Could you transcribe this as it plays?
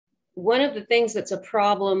one of the things that's a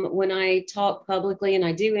problem when I talk publicly and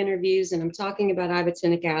I do interviews and I'm talking about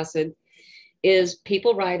ibotenic acid is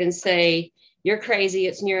people write and say, you're crazy,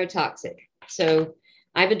 it's neurotoxic. So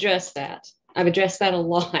I've addressed that. I've addressed that a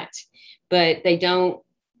lot, but they don't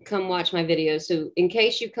come watch my videos. So in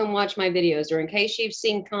case you come watch my videos, or in case you've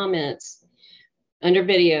seen comments under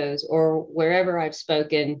videos or wherever I've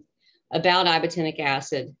spoken about ibotenic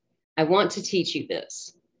acid, I want to teach you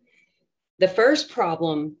this. The first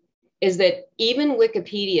problem is that even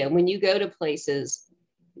Wikipedia, when you go to places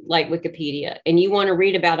like Wikipedia and you want to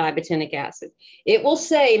read about ibotenic acid, it will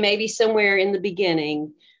say maybe somewhere in the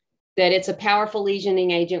beginning that it's a powerful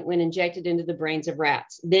lesioning agent when injected into the brains of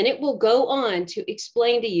rats. Then it will go on to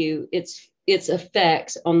explain to you its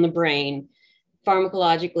effects on the brain,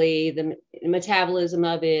 pharmacologically, the metabolism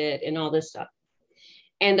of it, and all this stuff.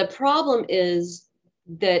 And the problem is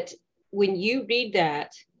that when you read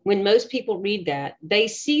that, when most people read that, they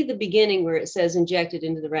see the beginning where it says injected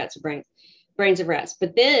into the brains of rats.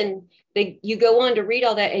 But then you go on to read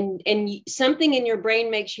all that, and something in your brain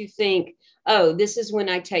makes you think, oh, this is when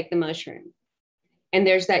I take the mushroom. And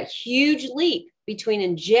there's that huge leap between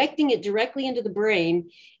injecting it directly into the brain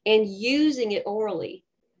and using it orally.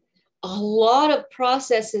 A lot of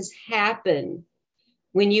processes happen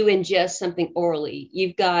when you ingest something orally.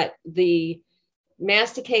 You've got the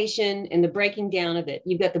mastication and the breaking down of it.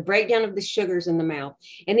 You've got the breakdown of the sugars in the mouth.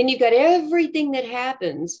 And then you've got everything that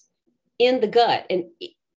happens in the gut. And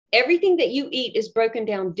everything that you eat is broken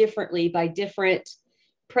down differently by different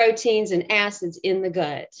proteins and acids in the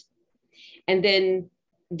gut. And then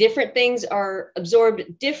different things are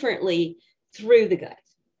absorbed differently through the gut.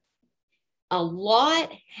 A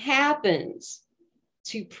lot happens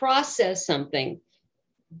to process something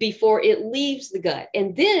before it leaves the gut.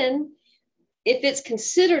 And then if it's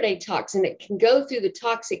considered a toxin, it can go through the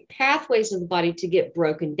toxic pathways of the body to get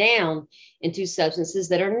broken down into substances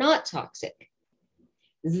that are not toxic.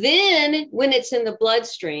 Then when it's in the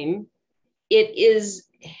bloodstream, it is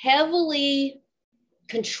heavily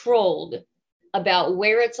controlled about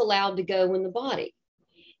where it's allowed to go in the body.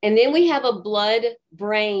 And then we have a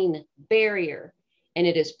blood-brain barrier, and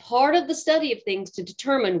it is part of the study of things to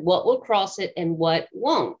determine what will cross it and what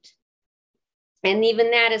won't. And even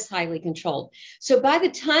that is highly controlled. So by the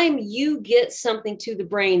time you get something to the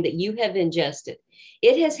brain that you have ingested,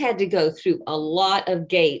 it has had to go through a lot of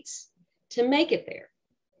gates to make it there.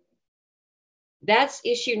 That's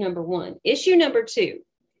issue number one. Issue number two,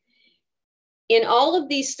 in all of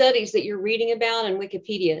these studies that you're reading about in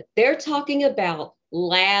Wikipedia, they're talking about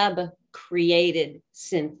lab-created,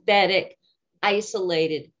 synthetic,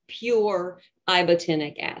 isolated, pure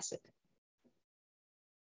ibotenic acid.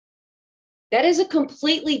 That is a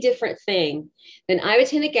completely different thing than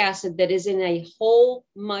ibotenic acid that is in a whole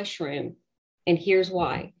mushroom. And here's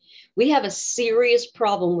why. We have a serious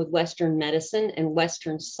problem with Western medicine and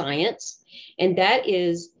Western science, and that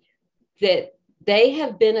is that they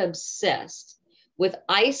have been obsessed with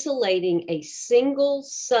isolating a single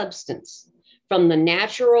substance from the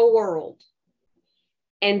natural world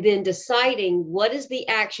and then deciding what is the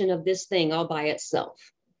action of this thing all by itself,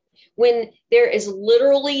 when there is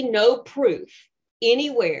literally no proof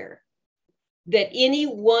anywhere that any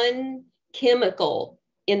one chemical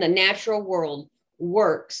in the natural world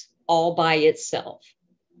works all by itself.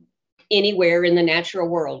 Anywhere in the natural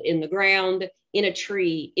world, in the ground, in a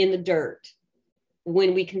tree, in the dirt,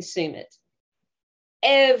 when we consume it.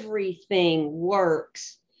 Everything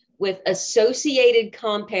works with associated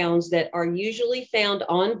compounds that are usually found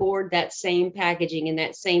on board that same packaging, in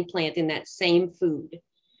that same plant, in that same food.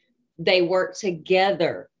 They work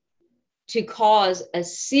together to cause a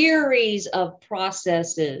series of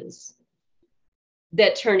processes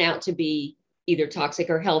that turn out to be either toxic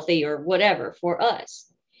or healthy or whatever for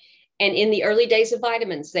us. And in the early days of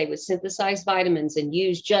vitamins, they would synthesize vitamins and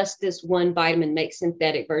use just this one vitamin, make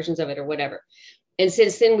synthetic versions of it or whatever. And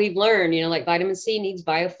since then we've learned, like vitamin C needs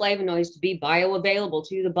bioflavonoids to be bioavailable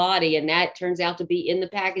to the body. And that turns out to be in the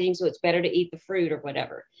packaging. So it's better to eat the fruit or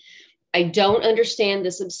whatever. I don't understand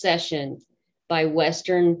this obsession by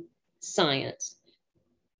Western science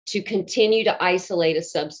to continue to isolate a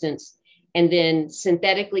substance and then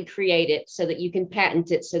synthetically create it so that you can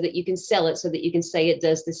patent it, so that you can sell it, so that you can say it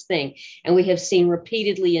does this thing. And we have seen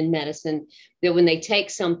repeatedly in medicine that when they take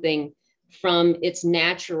something from its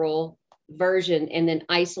natural version and then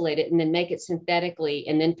isolate it and then make it synthetically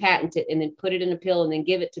and then patent it and then put it in a pill and then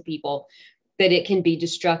give it to people, that it can be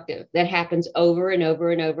destructive. That happens over and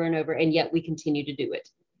over and over and over, and yet we continue to do it.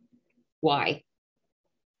 Why?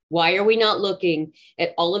 Why are we not looking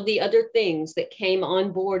at all of the other things that came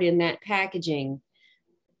on board in that packaging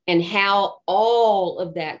and how all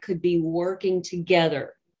of that could be working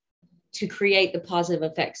together to create the positive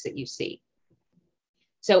effects that you see.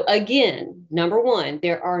 So again, number one,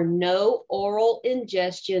 there are no oral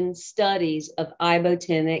ingestion studies of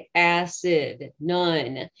ibotenic acid,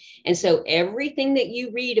 none. And so everything that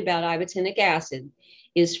you read about ibotenic acid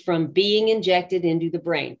is from being injected into the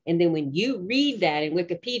brain. And then when you read that in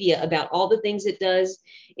Wikipedia about all the things it does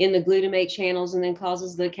in the glutamate channels and then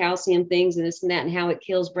causes the calcium things and this and that and how it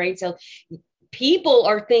kills brain cells, people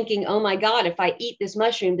are thinking, oh my God, if I eat this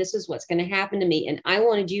mushroom, this is what's going to happen to me. And I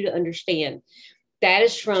wanted you to understand that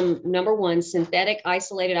is from, number one, synthetic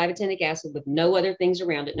isolated ibotenic acid with no other things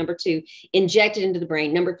around it. Number two, injected into the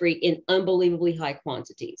brain. Number three, in unbelievably high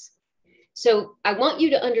quantities. So I want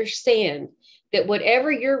you to understand that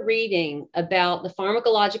whatever you're reading about the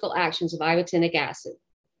pharmacological actions of ibotenic acid,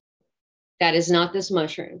 that is not this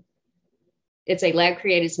mushroom. It's a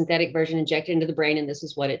lab-created synthetic version injected into the brain, and this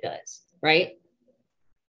is what it does, right?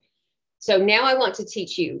 So now I want to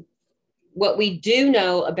teach you what we do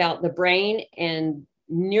know about the brain and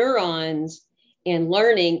neurons and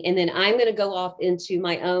learning. And then I'm going to go off into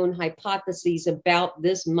my own hypotheses about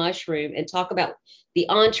this mushroom and talk about the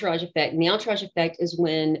entourage effect. And the entourage effect is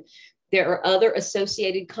when there are other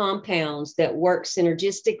associated compounds that work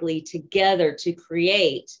synergistically together to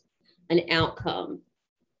create an outcome.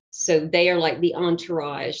 So they are like the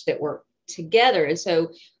entourage that work together. And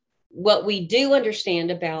so what we do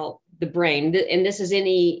understand about the brain, and this is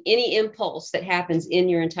any impulse that happens in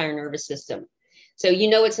your entire nervous system. So you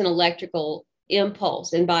know it's an electrical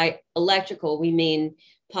impulse, and by electrical we mean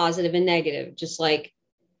positive and negative, just like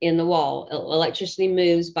in the wall. Electricity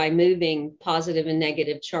moves by moving positive and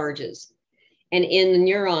negative charges, and in the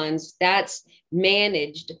neurons that's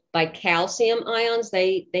managed by calcium ions.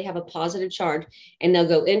 They have a positive charge, and they'll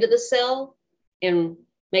go into the cell and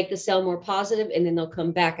make the cell more positive, and then they'll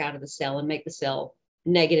come back out of the cell and make the cell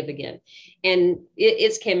negative again. And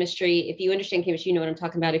it's chemistry. If you understand chemistry, you know what I'm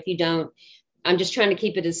talking about. If you don't, I'm just trying to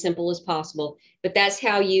keep it as simple as possible. But that's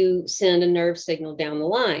how you send a nerve signal down the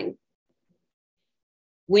line.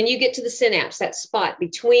 When you get to the synapse, that spot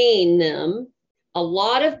between them, a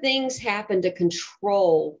lot of things happen to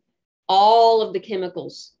control all of the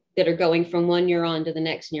chemicals that are going from one neuron to the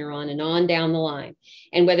next neuron and on down the line,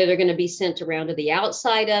 and whether they're going to be sent around to the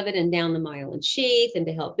outside of it and down the myelin sheath and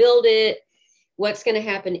to help build it. What's going to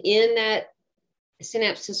happen in that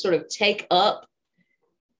synapse to sort of take up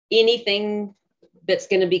anything that's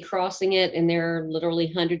going to be crossing it. And there are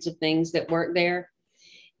literally hundreds of things that work there.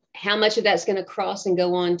 How much of that's going to cross and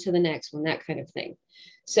go on to the next one, that kind of thing.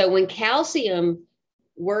 So when calcium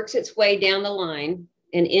works its way down the line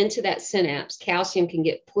and into that synapse, calcium can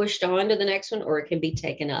get pushed on to the next one or it can be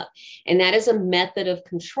taken up. And that is a method of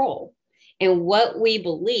control. And what we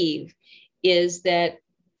believe is that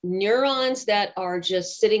neurons that are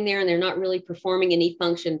just sitting there and they're not really performing any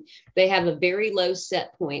function, they have a very low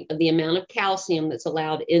set point of the amount of calcium that's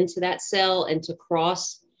allowed into that cell and to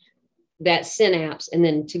cross that synapse and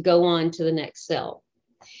then to go on to the next cell.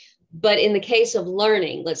 But in the case of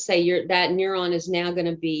learning, let's say that neuron is now going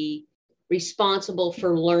to be responsible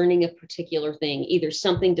for learning a particular thing, either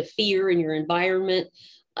something to fear in your environment,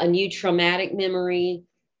 a new traumatic memory,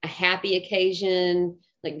 a happy occasion,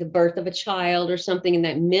 like the birth of a child or something, and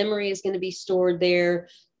that memory is going to be stored there,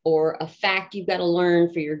 or a fact you've got to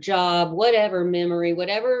learn for your job, whatever memory,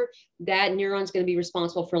 whatever that neuron's going to be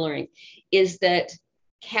responsible for learning, is that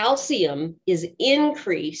calcium is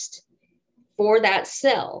increased for that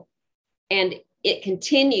cell, and it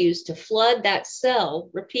continues to flood that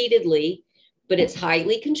cell repeatedly, but it's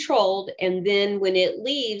highly controlled. And then when it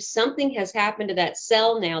leaves, something has happened to that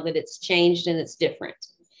cell now that it's changed and it's different.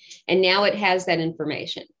 And now it has that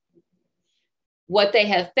information. What they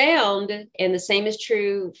have found, and the same is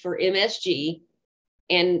true for MSG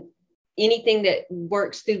and anything that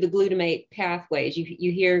works through the glutamate pathways.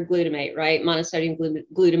 You hear glutamate, right? Monosodium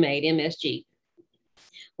glutamate, MSG.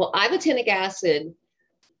 Well, ibotenic acid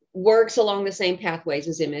works along the same pathways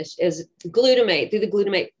as glutamate, through the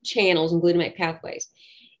glutamate channels and glutamate pathways.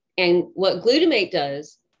 And what glutamate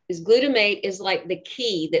does is glutamate is like the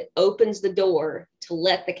key that opens the door to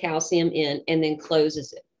let the calcium in and then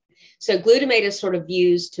closes it. So glutamate is sort of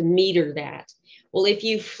used to meter that. Well, if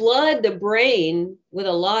you flood the brain with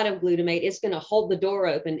a lot of glutamate, it's going to hold the door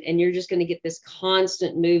open and you're just going to get this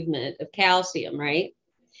constant movement of calcium, right?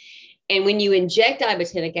 And when you inject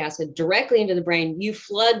ibotenic acid directly into the brain, you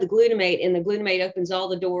flood the glutamate and the glutamate opens all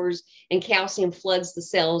the doors and calcium floods the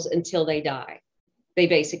cells until they die. They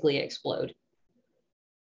basically explode.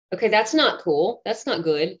 Okay, that's not cool. That's not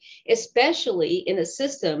good, especially in a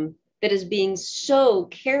system that is being so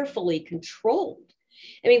carefully controlled.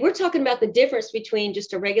 I mean, we're talking about the difference between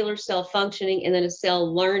just a regular cell functioning and then a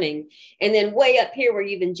cell learning. And then way up here where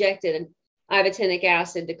you've injected an ibotenic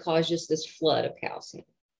acid to cause just this flood of calcium.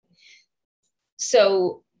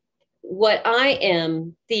 So what I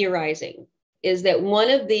am theorizing is that one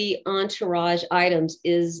of the entourage items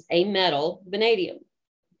is a metal, vanadium,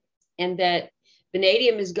 and that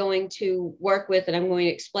vanadium is going to work with, and I'm going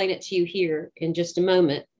to explain it to you here in just a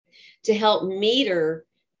moment, to help meter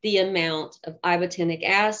the amount of ibotenic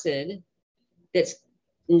acid that's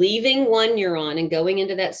leaving one neuron and going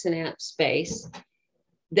into that synapse space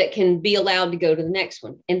that can be allowed to go to the next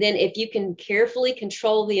one. And then if you can carefully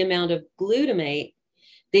control the amount of glutamate,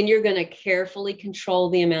 then you're going to carefully control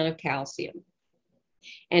the amount of calcium.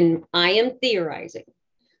 And I am theorizing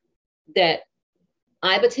that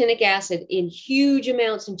ibotenic acid in huge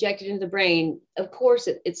amounts injected into the brain, of course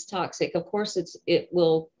it's toxic. Of course it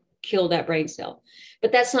will kill that brain cell.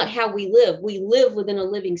 But that's not how we live. We live within a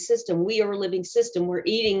living system. We are a living system. We're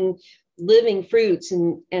eating living fruits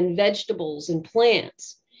and vegetables and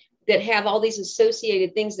plants that have all these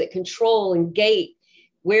associated things that control and gate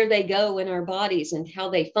where they go in our bodies and how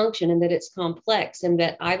they function, and that it's complex, and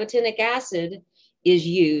that ibotenic acid is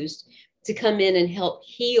used to come in and help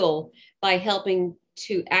heal by helping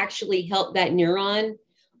to actually help that neuron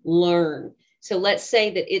learn. So let's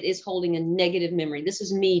say that it is holding a negative memory. This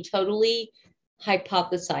is me totally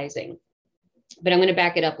hypothesizing, but I'm going to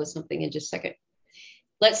back it up with something in just a second.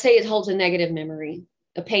 Let's say it holds a negative memory,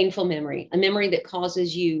 a painful memory, a memory that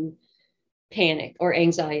causes you panic or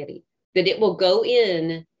anxiety, that it will go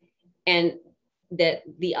in and that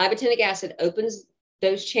the ibotenic acid opens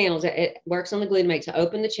those channels. It works on the glutamate to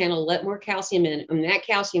open the channel, let more calcium in, and that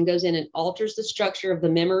calcium goes in and alters the structure of the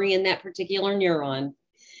memory in that particular neuron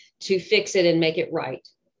to fix it and make it right.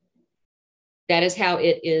 That is how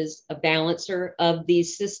it is a balancer of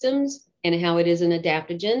these systems and how it is an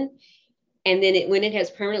adaptogen. And then when it has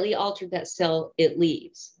permanently altered that cell, it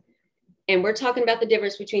leaves. And we're talking about the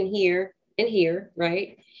difference between here and here,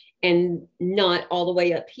 right? And not all the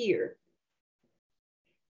way up here.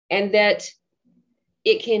 And that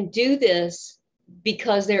it can do this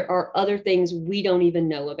because there are other things we don't even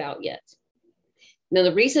know about yet. Now,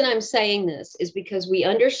 the reason I'm saying this is because we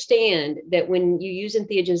understand that when you use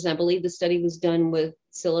entheogens, and I believe the study was done with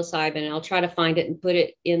psilocybin, and I'll try to find it and put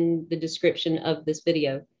it in the description of this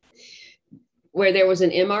video, where there was an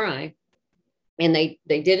MRI, and they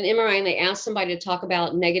did an MRI and they asked somebody to talk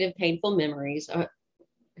about negative, painful memories. I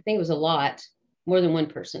think it was a lot, more than one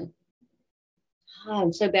person. Oh,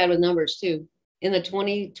 I'm so bad with numbers too. In the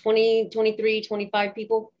 20, 23, 25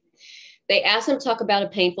 people, they asked them to talk about a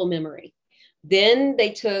painful memory. Then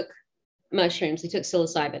they took mushrooms, they took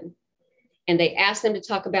psilocybin, and they asked them to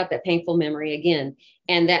talk about that painful memory again.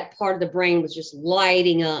 And that part of the brain was just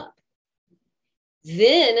lighting up.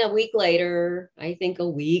 Then a week later, I think a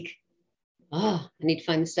week, I need to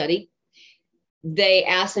find the study. They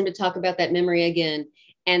asked them to talk about that memory again.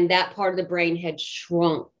 And that part of the brain had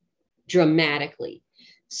shrunk dramatically.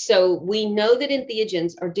 So we know that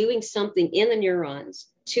entheogens are doing something in the neurons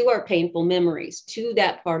to our painful memories, to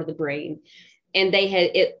that part of the brain. And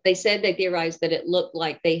they said they theorized that it looked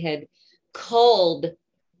like they had culled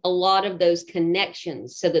a lot of those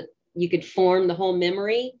connections so that you could form the whole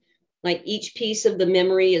memory. Like each piece of the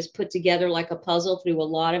memory is put together like a puzzle through a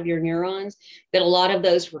lot of your neurons, that a lot of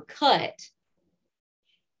those were cut.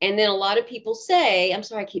 And then a lot of people say, I'm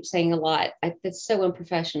sorry, I keep saying a lot. That's so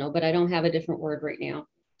unprofessional, but I don't have a different word right now.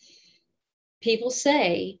 People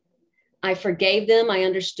say, I forgave them. I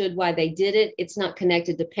understood why they did it. It's not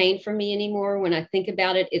connected to pain for me anymore. When I think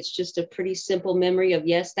about it, it's just a pretty simple memory of,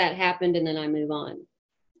 yes, that happened, and then I move on.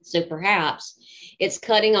 So perhaps it's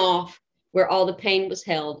cutting off where all the pain was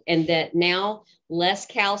held, and that now less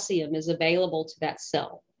calcium is available to that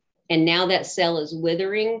cell. And now that cell is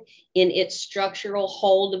withering in its structural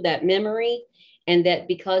hold of that memory. And that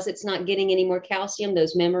because it's not getting any more calcium,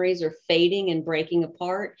 those memories are fading and breaking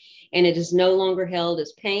apart, and it is no longer held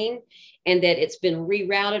as pain, and that it's been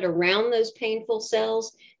rerouted around those painful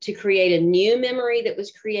cells to create a new memory that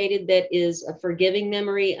was created that is a forgiving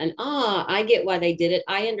memory. And I get why they did it.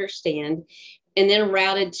 I understand. And then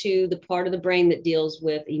routed to the part of the brain that deals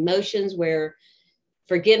with emotions, where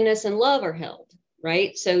forgiveness and love are held,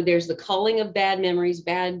 right? So there's the culling of bad memories,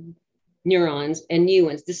 bad neurons, and new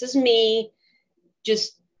ones. This is me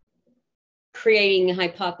just creating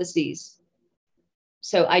hypotheses.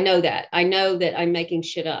 So I know that I'm making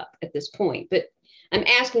shit up at this point, but I'm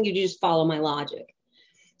asking you to just follow my logic.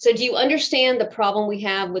 So do you understand the problem we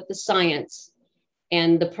have with the science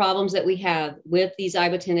and the problems that we have with these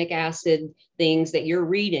ibotenic acid things that you're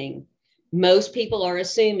reading Most people are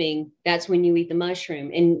assuming that's when you eat the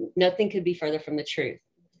mushroom, and nothing could be further from the truth.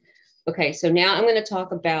 Okay, so now I'm going to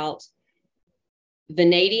talk about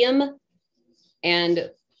vanadium and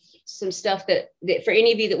some stuff that for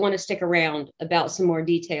any of you that want to stick around, about some more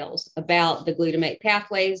details about the glutamate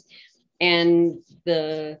pathways and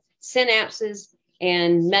the synapses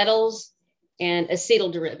and metals and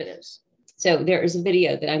acetyl derivatives. So there is a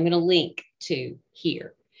video that I'm going to link to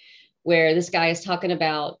here where this guy is talking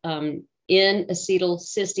about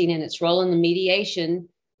N-acetylcysteine and its role in the mediation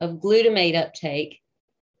of glutamate uptake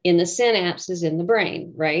in the synapses in the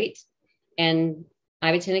brain, right? And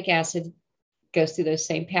ibotenic acid goes through those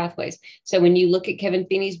same pathways. So when you look at Kevin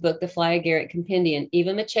Feeney's book, The Fly-Agaric Compendium,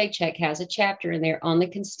 Eva Maciejczak has a chapter in there on the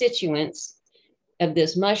constituents of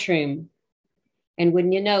this mushroom. And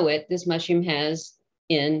wouldn't you know it, this mushroom has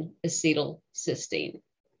N-acetylcysteine,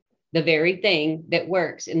 the very thing that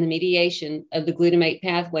works in the mediation of the glutamate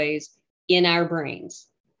pathways in our brains.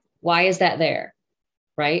 Why is that there,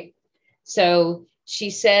 right? So she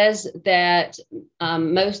says that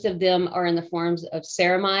most of them are in the forms of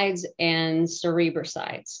ceramides and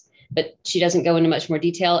cerebrosides, but she doesn't go into much more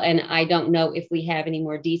detail. And I don't know if we have any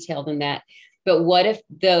more detail than that. But what if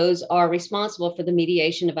those are responsible for the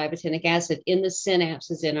mediation of ibotenic acid in the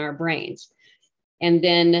synapses in our brains? And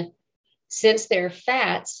then since they're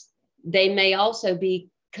fats, they may also be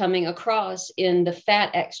coming across in the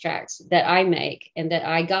fat extracts that I make and that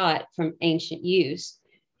I got from ancient use.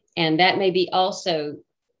 And that may be also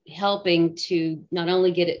helping to not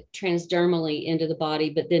only get it transdermally into the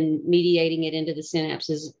body, but then mediating it into the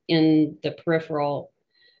synapses in the peripheral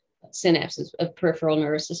synapses of peripheral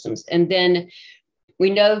nervous systems. And then we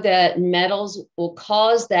know that metals will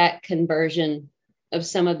cause that conversion of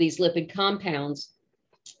some of these lipid compounds,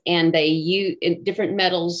 and they use different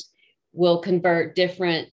metals will convert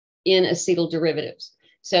different N-acetyl derivatives.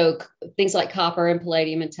 So things like copper and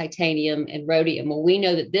palladium and titanium and rhodium. Well, we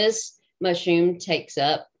know that this mushroom takes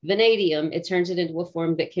up vanadium. It turns it into a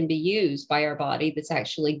form that can be used by our body that's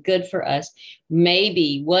actually good for us.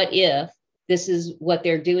 Maybe what if this is what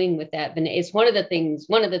they're doing with that? It's one of the things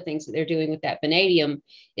that they're doing with that vanadium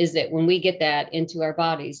is that when we get that into our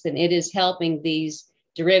bodies, then it is helping these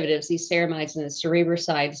derivatives, these ceramides and the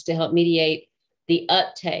cerebrosides, to help mediate the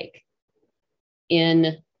uptake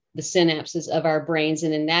in the synapses of our brains,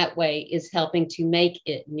 and in that way is helping to make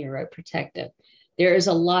it neuroprotective. There is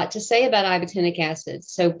a lot to say about ibotenic acid,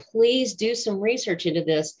 so please do some research into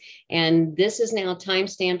this. And this is now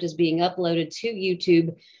time-stamped as being uploaded to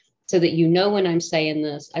YouTube so that you know when I'm saying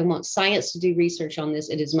this. I want science to do research on this.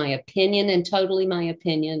 It is my opinion, and totally my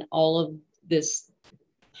opinion, all of this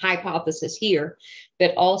hypothesis here,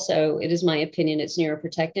 but also it is my opinion it's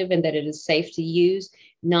neuroprotective and that it is safe to use.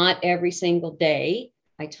 Not every single day.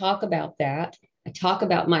 I talk about that. I talk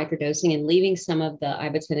about microdosing and leaving some of the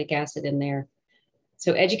ibotenic acid in there.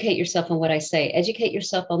 So educate yourself on what I say. Educate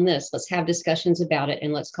yourself on this. Let's have discussions about it,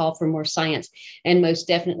 and let's call for more science. And most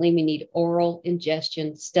definitely, we need oral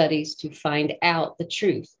ingestion studies to find out the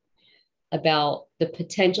truth about the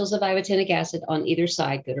potentials of ibotenic acid on either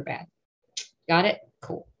side, good or bad. Got it?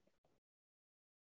 Cool.